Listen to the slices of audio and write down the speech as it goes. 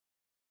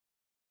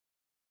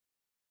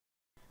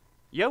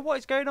Yo, what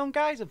is going on,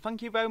 guys, and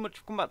thank you very much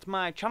for coming back to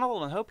my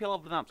channel, and I hope you'll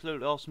have an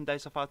absolutely awesome day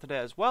so far today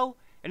as well.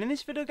 And in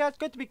this video, guys, I'm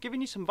going to be giving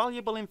you some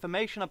valuable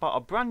information about a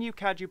brand new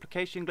card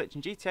duplication glitch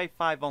in GTA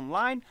 5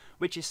 Online,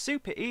 which is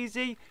super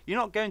easy. You're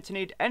not going to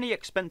need any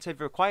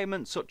expensive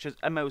requirements such as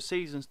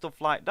MOCs and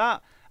stuff like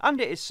that, and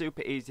it is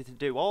super easy to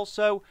do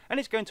also, and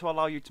it's going to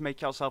allow you to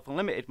make yourself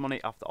unlimited money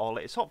after all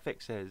its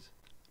hotfixes.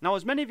 Now,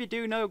 as many of you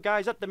do know,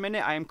 guys, at the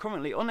minute I am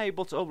currently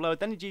unable to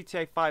upload any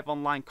GTA 5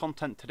 Online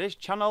content to this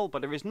channel,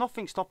 but there is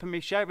nothing stopping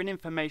me sharing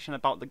information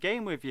about the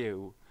game with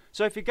you.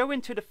 So if you go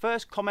into the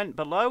first comment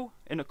below,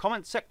 in the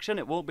comment section,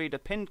 it will be the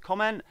pinned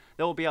comment,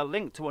 there will be a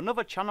link to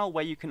another channel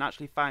where you can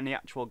actually find the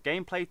actual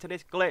gameplay to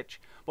this glitch.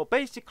 But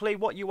basically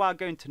what you are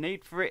going to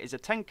need for it is a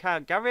 10-car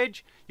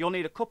garage, you'll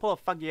need a couple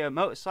of Fagio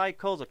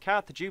motorcycles, a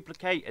car to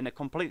duplicate in a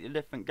completely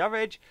different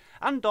garage,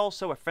 and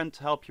also a friend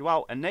to help you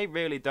out, and they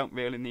really don't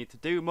need to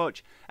do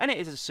much, and it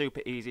is a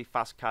super easy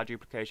fast car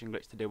duplication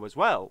glitch to do as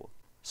well.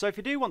 So if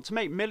you do want to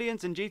make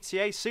millions in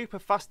GTA super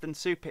fast and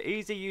super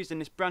easy using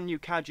this brand new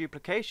car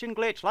duplication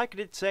glitch, like I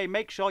did say,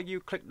 make sure you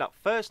click that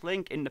first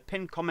link in the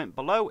pinned comment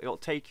below. It'll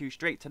take you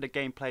straight to the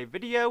gameplay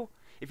video.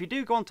 If you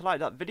do go on to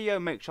like that video,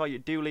 make sure you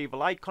do leave a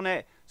like on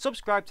it,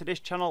 subscribe to this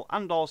channel,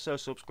 and also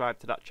subscribe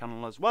to that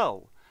channel as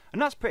well.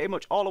 And that's pretty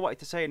much all I wanted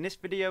to say in this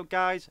video,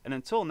 guys, and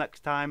until next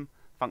time,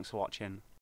 thanks for watching.